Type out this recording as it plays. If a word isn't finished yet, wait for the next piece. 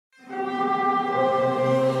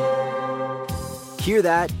Hear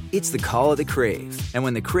that? It's the call of the Crave. And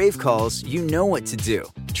when the Crave calls, you know what to do.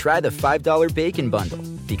 Try the $5 Bacon Bundle,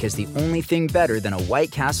 because the only thing better than a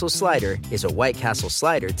White Castle slider is a White Castle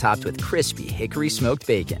slider topped with crispy hickory smoked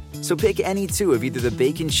bacon. So pick any two of either the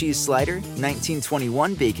Bacon Cheese Slider,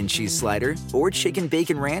 1921 Bacon Cheese Slider, or Chicken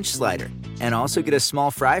Bacon Ranch Slider. And also get a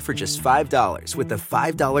small fry for just $5 with the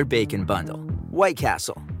 $5 Bacon Bundle. White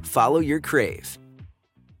Castle. Follow your Crave.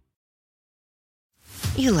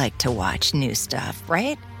 You like to watch new stuff,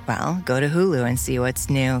 right? Well, go to Hulu and see what's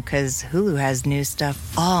new, because Hulu has new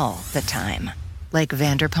stuff all the time. Like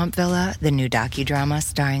Vanderpump Villa, the new docudrama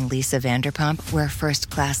starring Lisa Vanderpump, where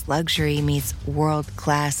first-class luxury meets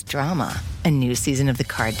world-class drama. A new season of The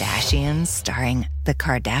Kardashians starring The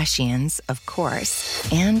Kardashians, of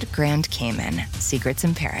course. And Grand Cayman, Secrets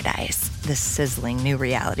in Paradise, the sizzling new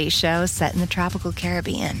reality show set in the tropical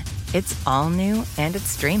Caribbean. It's all new, and it's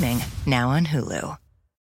streaming now on Hulu.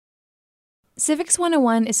 Civics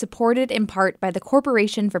 101 is supported in part by the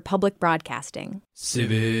Corporation for Public Broadcasting.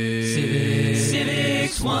 Civics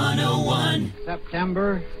 101.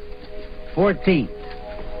 September 14th.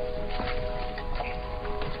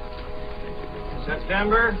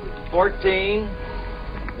 September 14,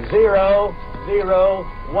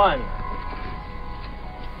 001.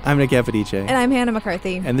 I'm Nick Avadice. And I'm Hannah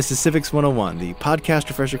McCarthy. And this is Civics 101, the podcast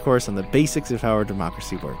refresher course on the basics of how our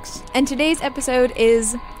democracy works. And today's episode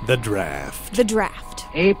is... The Draft. The Draft.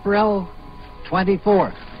 April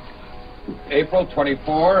 24th. April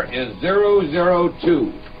 24 is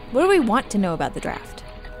 002. What do we want to know about the draft?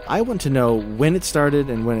 I want to know when it started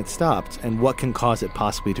and when it stopped, and what can cause it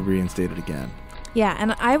possibly to be reinstated again. Yeah,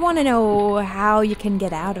 and I want to know how you can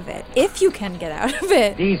get out of it, if you can get out of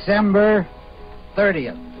it. December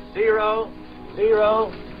 30th.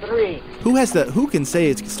 003. Who can say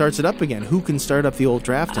it starts it up again? Who can start up the old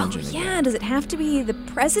draft engine again? Yeah, does it have to be the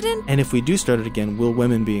president? And if we do start it again, will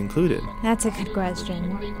women be included? That's a good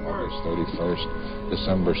question. 31st,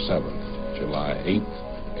 December 7th, July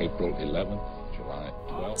 8th, April 11th, July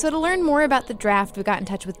 12th. So to learn more about the draft, we got in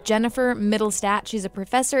touch with Jennifer Middlestat. She's a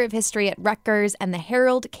professor of history at Rutgers and the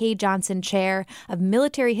Harold K. Johnson Chair of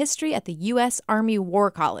Military History at the U.S. Army War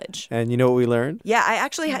College. And you know what we learned? Yeah, I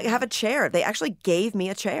actually have a chair. They actually gave me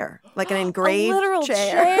a chair, like an engraved a literal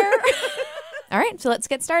chair. All right, so let's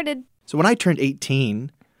get started. So when I turned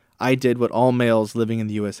 18, I did what all males living in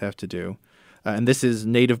the U.S. have to do. And this is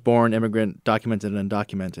native-born, immigrant, documented, and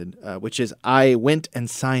undocumented, which is I went and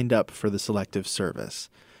signed up for the Selective Service.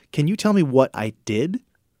 Can you tell me what I did?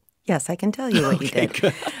 Yes, I can tell you what you did.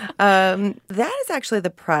 Good. That is actually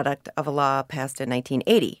the product of a law passed in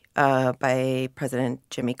 1980 by President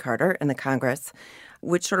Jimmy Carter and the Congress,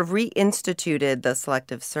 which sort of reinstituted the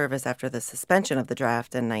Selective Service after the suspension of the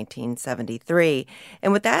draft in 1973.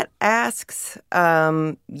 And what that asks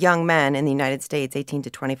young men in the United States, 18 to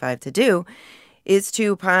 25, to do is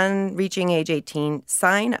to, upon reaching age 18,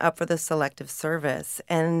 sign up for the Selective Service.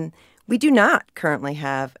 And we do not currently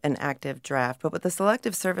have an active draft, but what the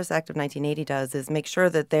Selective Service Act of 1980 does is make sure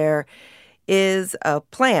that there is a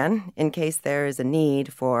plan in case there is a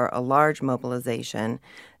need for a large mobilization,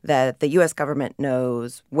 that the U.S. government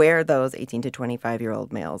knows where those 18 to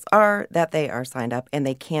 25-year-old males are, that they are signed up, and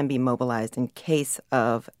they can be mobilized in case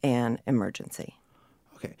of an emergency.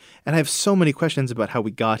 Okay. And I have so many questions about how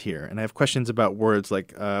we got here, and I have questions about words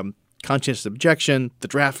like conscientious objection, the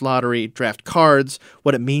draft lottery, draft cards,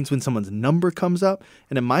 what it means when someone's number comes up.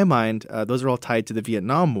 And in my mind, those are all tied to the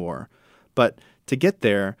Vietnam War. But to get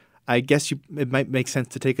there, I guess it might make sense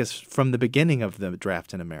to take us from the beginning of the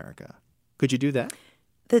draft in America. Could you do that?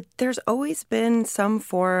 There's always been some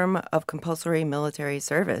form of compulsory military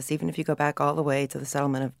service, even if you go back all the way to the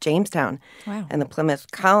settlement of Jamestown. Wow. And the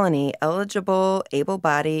Plymouth Colony. Eligible,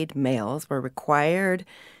 able-bodied males were required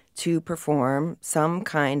to perform some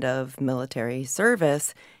kind of military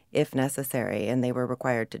service if necessary, and they were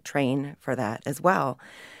required to train for that as well.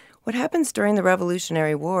 What happens during the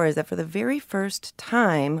Revolutionary War is that for the very first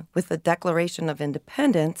time, with the Declaration of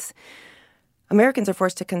Independence, Americans are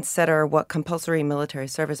forced to consider what compulsory military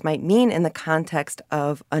service might mean in the context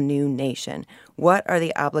of a new nation. What are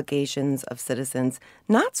the obligations of citizens,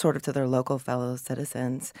 not sort of to their local fellow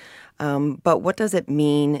citizens, but what does it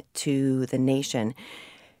mean to the nation?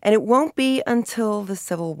 And it won't be until the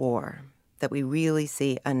Civil War that we really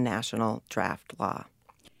see a national draft law.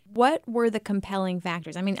 What were the compelling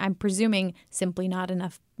factors? I mean, I'm presuming simply not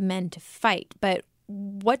enough men to fight, but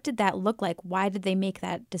what did that look like? Why did they make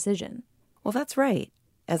that decision? Well, that's right.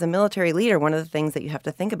 As a military leader, one of the things that you have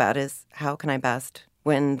to think about is how can I best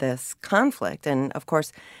win this conflict? And of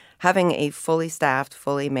course, having a fully staffed,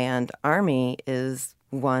 fully manned army is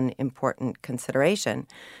one important consideration.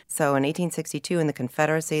 So in 1862, in the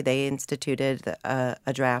Confederacy, they instituted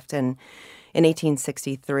a draft, and in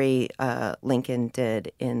 1863, Lincoln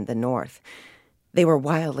did in the North. They were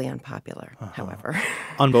wildly unpopular, however.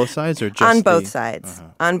 On both sides or just On both sides.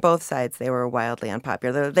 On both sides, they were wildly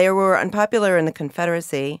unpopular. They were unpopular in the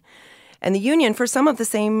Confederacy and the Union for some of the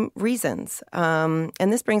same reasons. And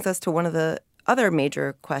this brings us to one of the other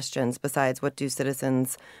major questions besides what do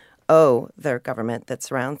citizens owe their government that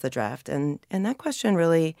surrounds the draft. And that question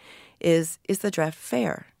really is the draft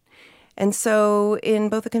fair? And so in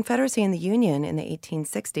both the Confederacy and the Union in the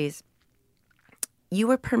 1860s, you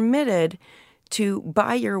were permitted to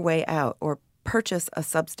buy your way out or purchase a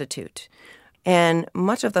substitute. And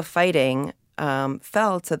much of the fighting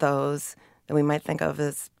fell to those that we might think of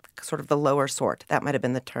as sort of the lower sort. That might have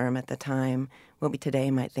been the term at the time. What we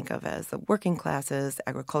today might think of as the working classes,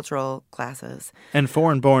 agricultural classes. And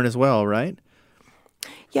foreign-born as well, right?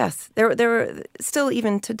 Yes. There were still,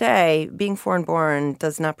 even today, being foreign-born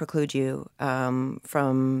does not preclude you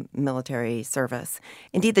from military service.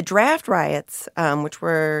 Indeed, the draft riots,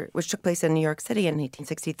 which took place in New York City in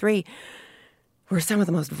 1863, were some of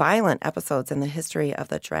the most violent episodes in the history of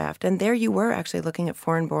the draft. And there you were actually looking at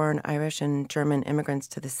foreign-born Irish and German immigrants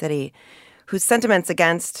to the city whose sentiments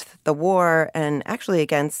against the war and actually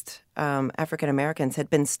against African Americans had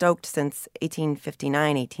been stoked since 1859,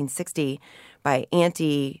 1860 by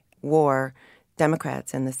anti-war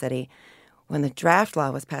Democrats in the city. When the draft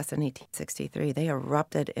law was passed in 1863, they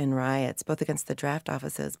erupted in riots, both against the draft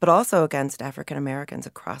offices, but also against African Americans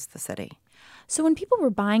across the city. So when people were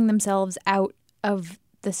buying themselves out of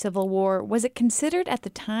the Civil War, was it considered at the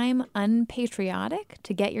time unpatriotic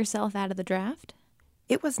to get yourself out of the draft?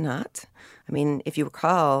 It was not. I mean, if you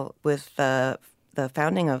recall, with the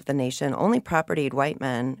founding of the nation, only propertied white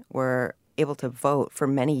men were able to vote for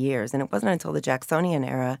many years. And it wasn't until the Jacksonian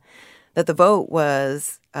era that the vote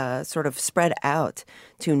was sort of spread out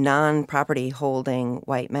to non-property holding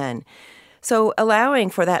white men. So allowing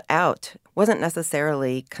for that out wasn't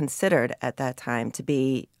necessarily considered at that time to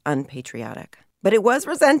be unpatriotic. But it was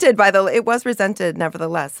resented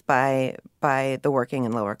nevertheless by the working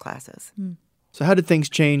and lower classes. So how did things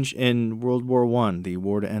change in World War I, the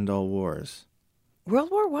war to end all wars? World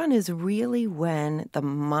War I is really when the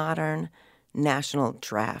modern national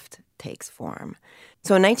draft takes form.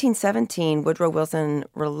 So in 1917, Woodrow Wilson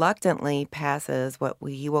reluctantly passes what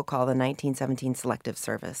he will call the 1917 Selective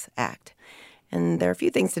Service Act. And there are a few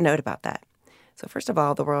things to note about that. So first of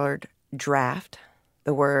all, the word draft,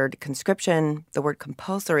 the word conscription, the word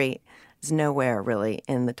compulsory is nowhere really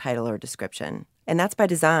in the title or description. And that's by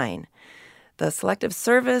design. The Selective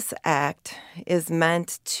Service Act is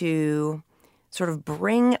meant to sort of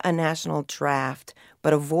bring a national draft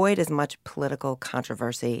but avoid as much political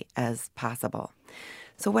controversy as possible.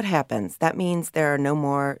 So what happens? That means there are no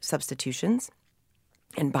more substitutions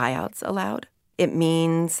and buyouts allowed. It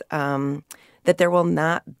means that there will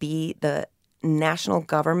not be the national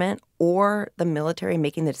government or the military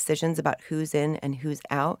making the decisions about who's in and who's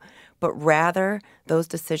out, but rather those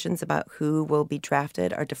decisions about who will be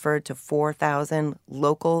drafted are deferred to 4,000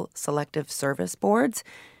 local selective service boards.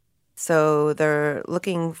 So they're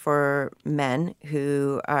looking for men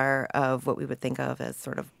who are of what we would think of as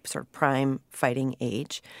sort of prime fighting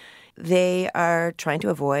age. They are trying to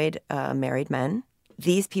avoid married men.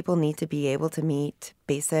 These people need to be able to meet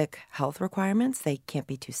basic health requirements. They can't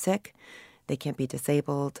be too sick. They can't be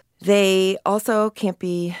disabled. They also can't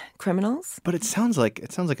be criminals. But it sounds like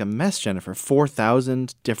a mess, Jennifer.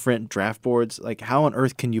 4,000 different draft boards. Like, how on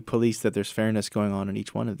earth can you police that there's fairness going on in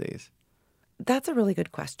each one of these? That's a really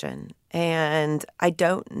good question. And I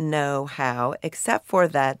don't know how, except for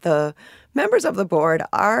that the members of the board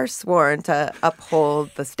are sworn to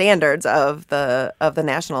uphold the standards of the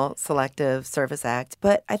National Selective Service Act.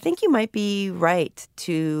 But I think you might be right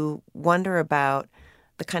to wonder about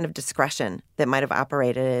the kind of discretion that might have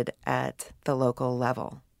operated at the local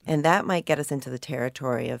level. And that might get us into the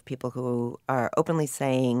territory of people who are openly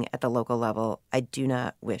saying at the local level, I do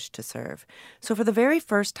not wish to serve. So for the very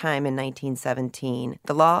first time in 1917,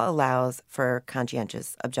 the law allows for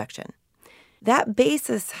conscientious objection. That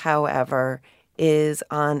basis, however, is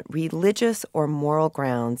on religious or moral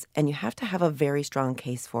grounds, and you have to have a very strong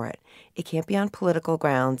case for it. It can't be on political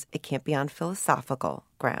grounds. It can't be on philosophical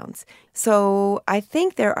grounds. So I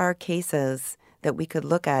think there are cases that we could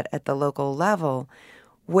look at the local level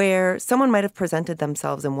where someone might have presented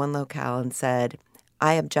themselves in one locale and said,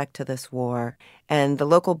 I object to this war, and the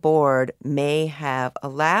local board may have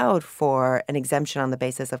allowed for an exemption on the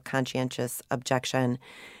basis of conscientious objection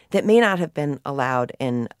that may not have been allowed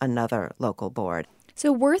in another local board.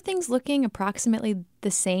 So were things looking approximately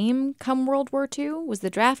the same come World War II? Was the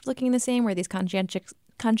draft looking the same? Were these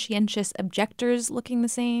conscientious objectors looking the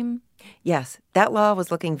same? Yes, that law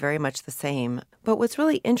was looking very much the same. But what's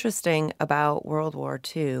really interesting about World War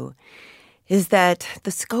II is that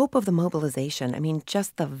the scope of the mobilization, I mean,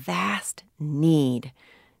 just the vast need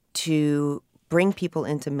to bring people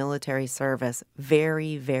into military service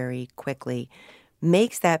very, very quickly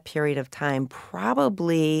makes that period of time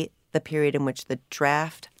probably the period in which the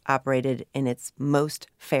draft operated in its most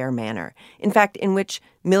fair manner. In fact, in which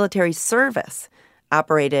military service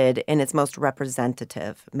operated in its most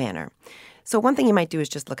representative manner. So one thing you might do is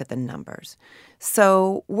just look at the numbers.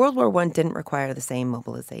 So World War I didn't require the same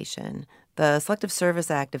mobilization. The Selective Service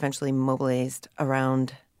Act eventually mobilized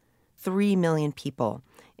around 3 million people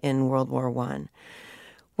in World War I.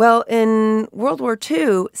 Well, in World War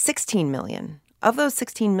II, 16 million. Of those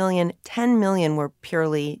 16 million, 10 million were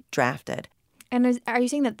purely drafted. And are you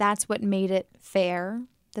saying that that's what made it fair?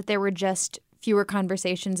 That there were just fewer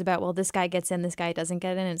conversations about, well, this guy gets in, this guy doesn't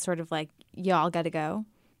get in. It's sort of like, y'all got to go.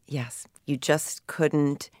 Yes. You just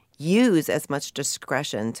couldn't use as much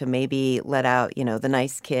discretion to maybe let out, the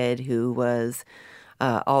nice kid who was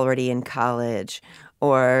already in college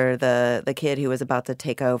or the kid who was about to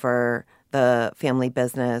take over the family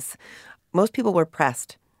business. Most people were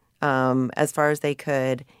pressed as far as they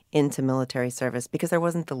could into military service because there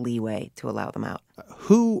wasn't the leeway to allow them out.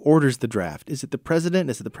 Who orders the draft? Is it the president?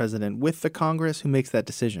 Is it the president with the Congress? Who makes that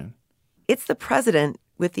decision? It's the president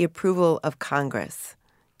with the approval of Congress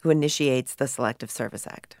who initiates the Selective Service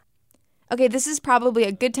Act. Okay, this is probably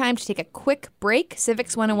a good time to take a quick break.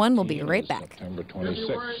 Civics 101 will be right back. September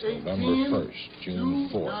 26th, November 1st, June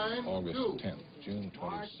 4th, August 10th, June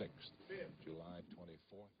 26th, July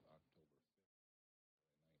 24th,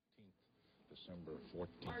 December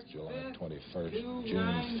 14th, July 21st,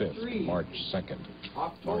 June 5th, March 2nd,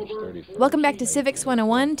 March 31st. Welcome back to Civics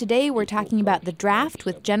 101. Today we're talking about the draft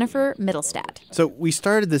with Jennifer Mittelstadt. So we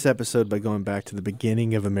started this episode by going back to the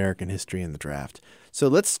beginning of American history and the draft. So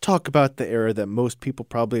let's talk about the era that most people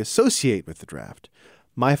probably associate with the draft.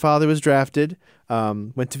 My father was drafted,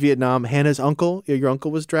 went to Vietnam. Hannah's uncle, your uncle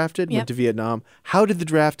was drafted, went to Vietnam. How did the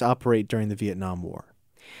draft operate during the Vietnam War?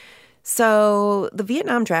 So the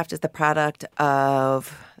Vietnam draft is the product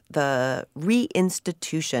of the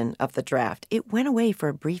reinstitution of the draft. It went away for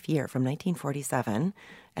a brief year from 1947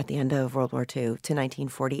 at the end of World War II to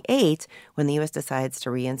 1948 when the U.S. decides to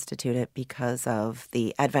reinstitute it because of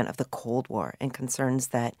the advent of the Cold War and concerns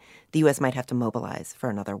that the U.S. might have to mobilize for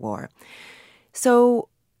another war. So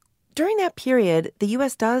during that period, the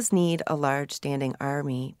U.S. does need a large standing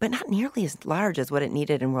army, but not nearly as large as what it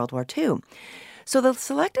needed in World War II. So the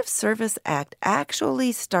Selective Service Act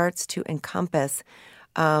actually starts to encompass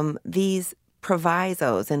these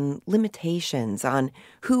provisos and limitations on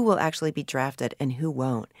who will actually be drafted and who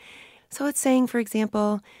won't. So it's saying, for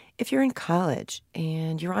example, if you're in college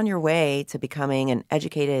and you're on your way to becoming an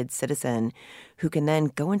educated citizen who can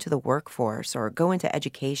then go into the workforce or go into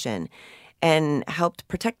education and help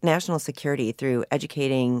protect national security through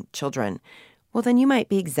educating children, well, then you might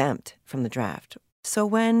be exempt from the draft. So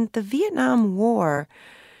when the Vietnam War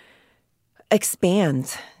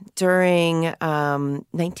expands during late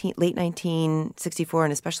 1964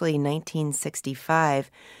 and especially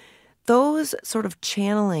 1965, those sort of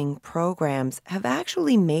channeling programs have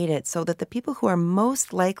actually made it so that the people who are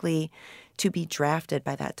most likely to be drafted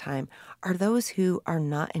by that time are those who are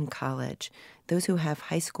not in college, those who have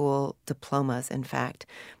high school diplomas, in fact,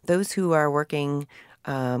 those who are working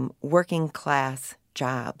class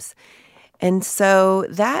jobs. And so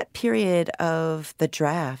that period of the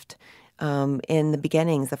draft in the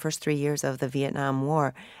beginnings, the first 3 years of the Vietnam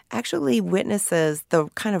War, actually witnesses the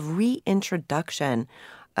kind of reintroduction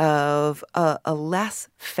of a less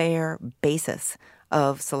fair basis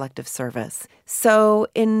of selective service. So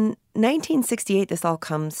in 1968, this all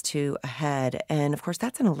comes to a head. And of course,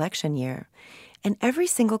 that's an election year. And every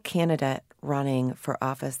single candidate running for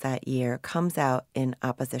office that year comes out in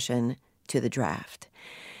opposition to the draft.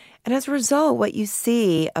 And as a result, what you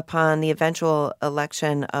see upon the eventual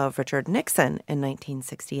election of Richard Nixon in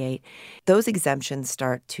 1968, those exemptions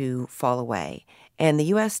start to fall away. And the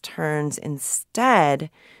U.S. turns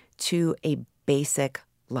instead to a basic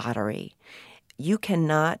lottery. You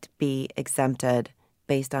cannot be exempted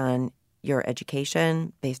based on your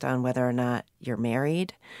education, based on whether or not you're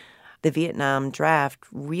married. The Vietnam draft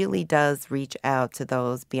really does reach out to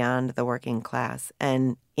those beyond the working class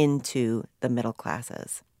and into the middle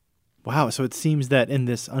classes. Wow. So it seems that in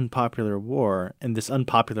this unpopular war and this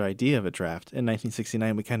unpopular idea of a draft in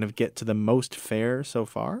 1969, we kind of get to the most fair so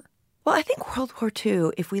far? Well, I think World War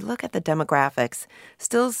II, if we look at the demographics,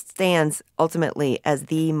 still stands ultimately as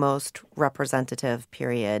the most representative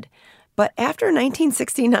period. But after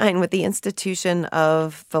 1969, with the institution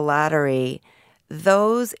of the lottery,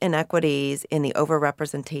 those inequities in the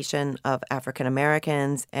overrepresentation of African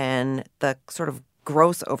Americans and the sort of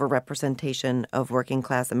gross overrepresentation of working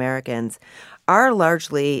class Americans are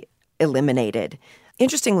largely eliminated.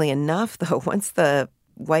 Interestingly enough, though, once the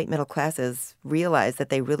white middle classes realize that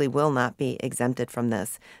they really will not be exempted from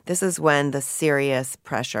this, this is when the serious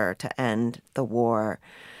pressure to end the war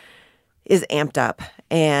is amped up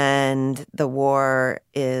and the war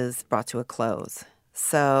is brought to a close.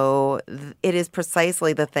 So it is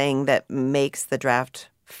precisely the thing that makes the draft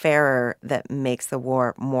fairer, that makes the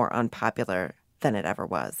war more unpopular than it ever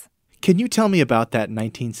was. Can you tell me about that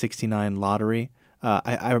 1969 lottery?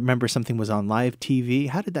 I remember something was on live TV.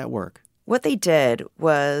 How did that work? What they did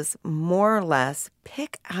was more or less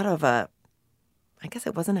pick out of I guess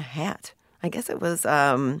it wasn't a hat. I guess it was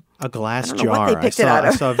a glass I don't know jar. what they picked it out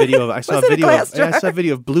of. I saw a video of I saw a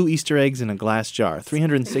video of blue Easter eggs in a glass jar.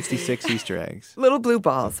 366 Easter eggs. Little blue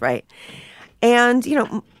balls, right? And,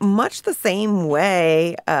 much the same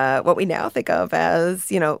way what we now think of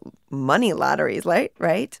as, money lotteries,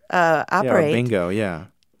 right? Operate. Yeah, bingo, yeah.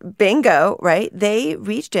 Bingo, right? They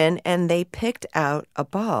reached in and they picked out a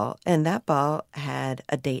ball, and that ball had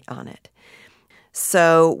a date on it.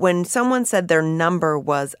 So when someone said their number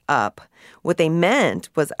was up, what they meant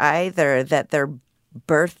was either that their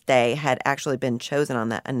birthday had actually been chosen on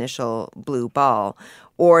that initial blue ball,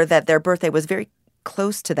 or that their birthday was very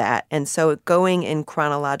close to that. And so going in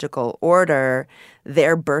chronological order,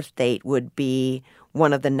 their birth date would be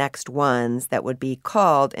one of the next ones that would be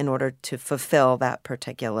called in order to fulfill that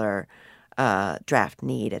particular draft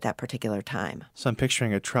need at that particular time. So I'm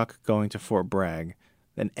picturing a truck going to Fort Bragg,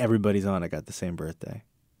 and everybody's on it got the same birthday.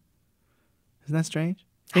 Isn't that strange?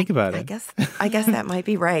 Think about it. I guess that might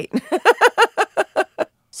be right.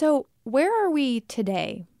 So where are we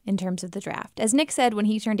today in terms of the draft? As Nick said, when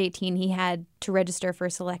he turned 18, he had to register for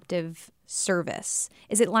selective service.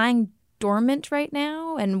 Is it lying dormant right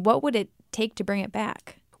now? And what would it take to bring it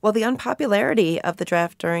back? Well, the unpopularity of the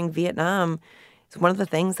draft during Vietnam is one of the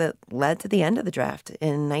things that led to the end of the draft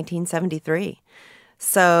in 1973.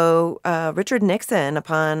 So Richard Nixon,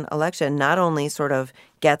 upon election, not only sort of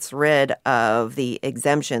gets rid of the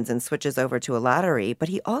exemptions and switches over to a lottery, but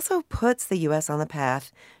he also puts the U.S. on the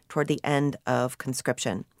path toward the end of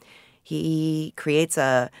conscription. He creates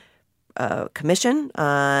a commission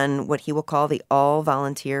on what he will call the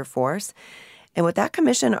all-volunteer force. And what that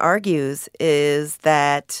commission argues is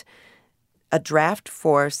that a draft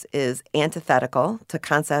force is antithetical to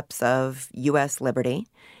concepts of U.S. liberty,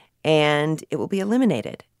 and it will be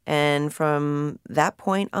eliminated. And from that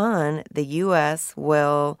point on, the U.S.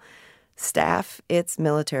 will staff its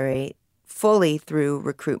military fully through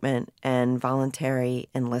recruitment and voluntary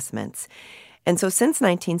enlistments. And so since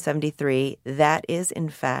 1973, that is, in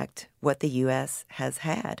fact, what the U.S. has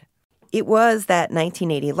had. It was that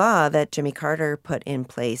 1980 law that Jimmy Carter put in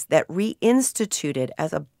place that reinstituted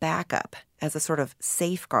as a backup, as a sort of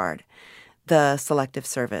safeguard, the selective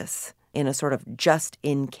service in a sort of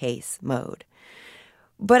just-in-case mode.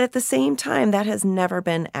 But at the same time, that has never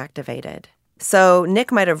been activated. So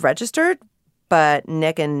Nick might have registered, but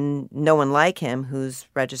Nick and no one like him who's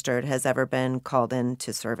registered has ever been called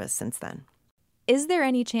into service since then. Is there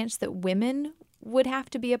any chance that women would have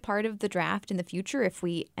to be a part of the draft in the future if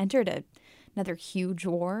we entered another huge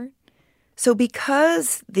war? So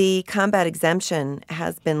because the combat exemption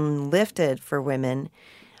has been lifted for women,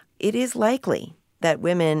 it is likely that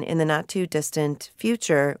women in the not-too-distant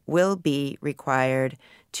future will be required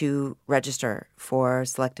to register for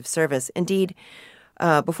selective service. Indeed,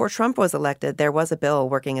 before Trump was elected, there was a bill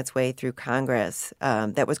working its way through Congress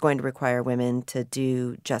that was going to require women to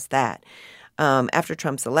do just that. After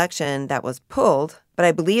Trump's election, that was pulled, but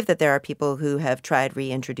I believe that there are people who have tried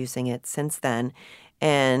reintroducing it since then,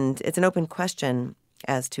 and it's an open question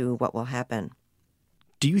as to what will happen.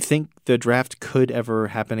 Do you think the draft could ever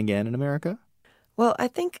happen again in America? Well, I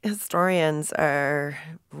think historians are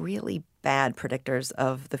really bad predictors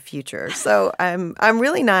of the future. So I'm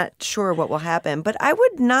really not sure what will happen, but I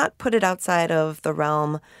would not put it outside of the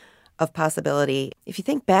realm of possibility. If you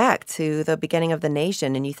think back to the beginning of the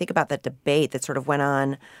nation and you think about that debate that sort of went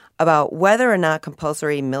on about whether or not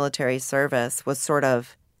compulsory military service was sort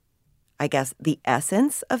of, I guess, the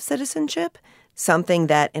essence of citizenship, something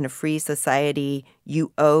that in a free society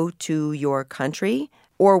you owe to your country,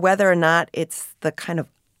 or whether or not it's the kind of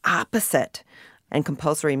opposite, and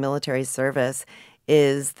compulsory military service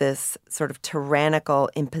is this sort of tyrannical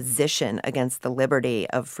imposition against the liberty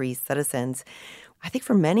of free citizens. I think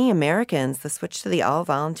for many Americans, the switch to the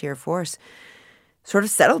all-volunteer force sort of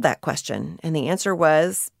settled that question. And the answer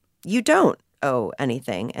was, you don't owe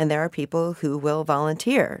anything, and there are people who will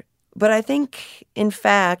volunteer. But I think, in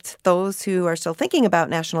fact, those who are still thinking about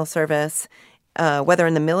national service, whether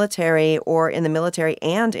in the military or in the military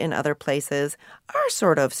and in other places, are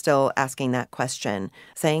sort of still asking that question,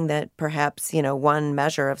 saying that perhaps, one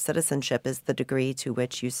measure of citizenship is the degree to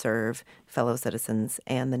which you serve fellow citizens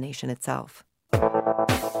and the nation itself.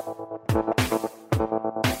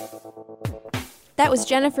 That was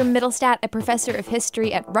Jennifer Mittelstadt, a professor of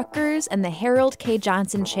history at Rutgers and the Harold K.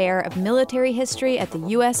 Johnson Chair of Military History at the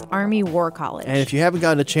U.S. Army War College. And if you haven't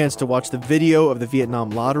gotten a chance to watch the video of the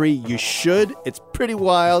Vietnam lottery, you should. It's pretty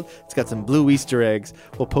wild. It's got some blue Easter eggs.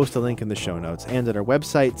 We'll post a link in the show notes and at our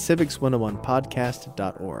website,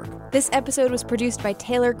 civics101podcast.org. This episode was produced by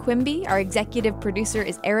Taylor Quimby. Our executive producer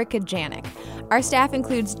is Erica Janik. Our staff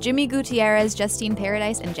includes Jimmy Gutierrez, Justine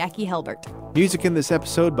Paradise, and Jackie Helbert. Music in this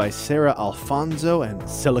episode by Sarah Alfonso and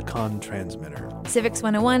Silicon Transmitter. Civics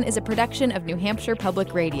 101 is a production of New Hampshire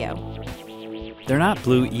Public Radio. They're not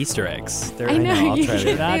blue Easter eggs. I know. I'll try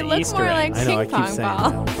to. They look Easter more eggs. like I know, I ping keep pong saying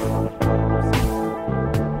ball.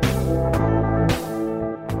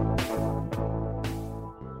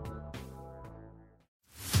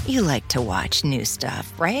 You like to watch new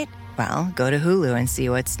stuff, right? Well, go to Hulu and see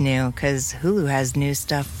what's new, because Hulu has new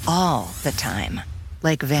stuff all the time.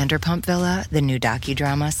 Like Vanderpump Villa, the new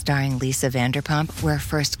docudrama starring Lisa Vanderpump, where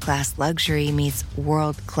first-class luxury meets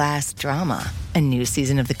world-class drama. A new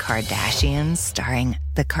season of The Kardashians starring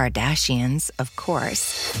The Kardashians, of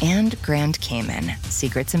course. And Grand Cayman,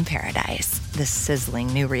 Secrets in Paradise, the sizzling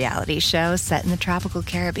new reality show set in the tropical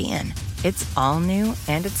Caribbean. It's all new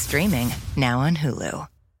and it's streaming now on Hulu.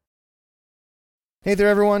 Hey there,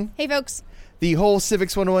 everyone. Hey, folks. The whole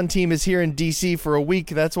Civics 101 team is here in D.C. for a week.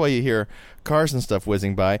 That's why you hear cars and stuff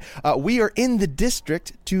whizzing by. We are in the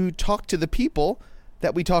district to talk to the people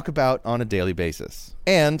that we talk about on a daily basis.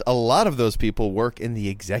 And a lot of those people work in the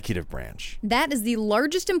executive branch. That is the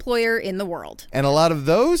largest employer in the world. And a lot of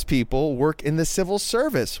those people work in the civil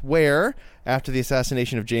service, where, after the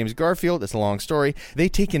assassination of James Garfield, it's a long story, they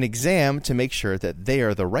take an exam to make sure that they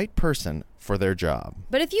are the right person for their job.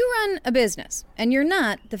 But if you run a business and you're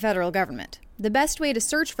not the federal government, the best way to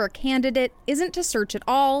search for a candidate isn't to search at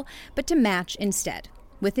all, but to match instead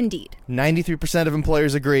with Indeed. 93% of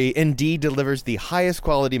employers agree Indeed delivers the highest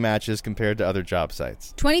quality matches compared to other job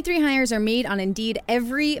sites. 23 hires are made on Indeed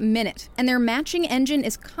every minute, and their matching engine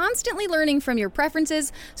is constantly learning from your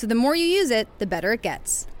preferences, so the more you use it, the better it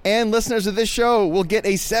gets. And listeners of this show will get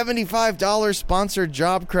a $75 sponsored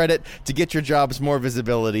job credit to get your jobs more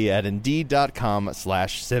visibility at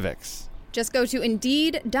Indeed.com/civics. Just go to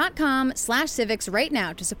Indeed.com/civics right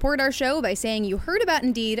now to support our show by saying you heard about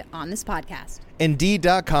Indeed on this podcast.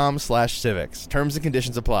 Indeed.com/civics. Terms and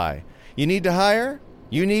conditions apply. You need to hire?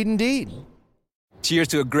 You need Indeed. Cheers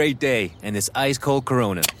to a great day and this ice-cold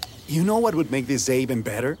Corona. You know what would make this day even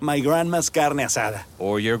better? My grandma's carne asada.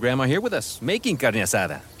 Or your grandma here with us, making carne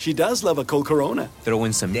asada. She does love a cold Corona. Throw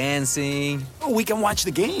in some dancing. Oh, we can watch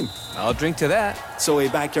the game. I'll drink to that. So a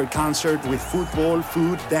backyard concert with football,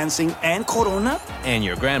 food, dancing, and Corona? And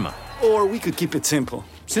your grandma. Or we could keep it simple.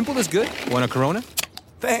 Simple is good. Want a Corona?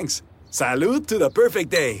 Thanks. Salud to the perfect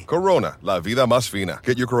day. Corona, la vida más fina.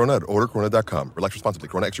 Get your Corona at ordercorona.com. Relax responsibly.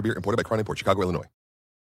 Corona Extra Beer, imported by Crown Imports, Chicago, Illinois.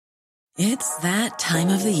 It's that time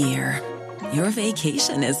of the year. Your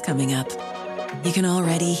vacation is coming up. You can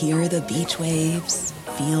already hear the beach waves,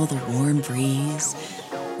 feel the warm breeze,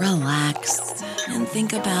 relax, and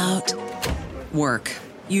think about work.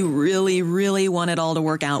 You really, really want it all to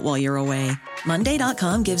work out while you're away.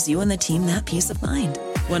 Monday.com gives you and the team that peace of mind.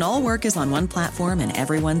 When all work is on one platform and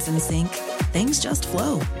everyone's in sync, things just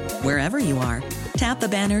flow. Wherever you are, tap the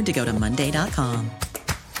banner to go to Monday.com.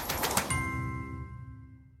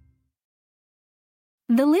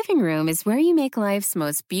 The living room is where you make life's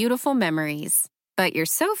most beautiful memories. But your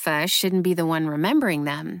sofa shouldn't be the one remembering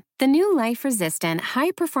them. The new life-resistant,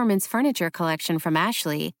 high-performance furniture collection from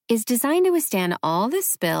Ashley is designed to withstand all the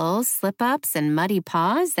spills, slip-ups, and muddy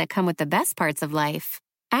paws that come with the best parts of life.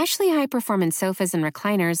 Ashley high-performance sofas and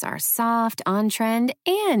recliners are soft, on-trend,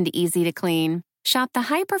 and easy to clean. Shop the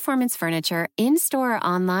high-performance furniture in-store or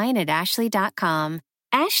online at Ashley.com.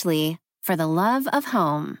 Ashley, for the love of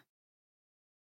home.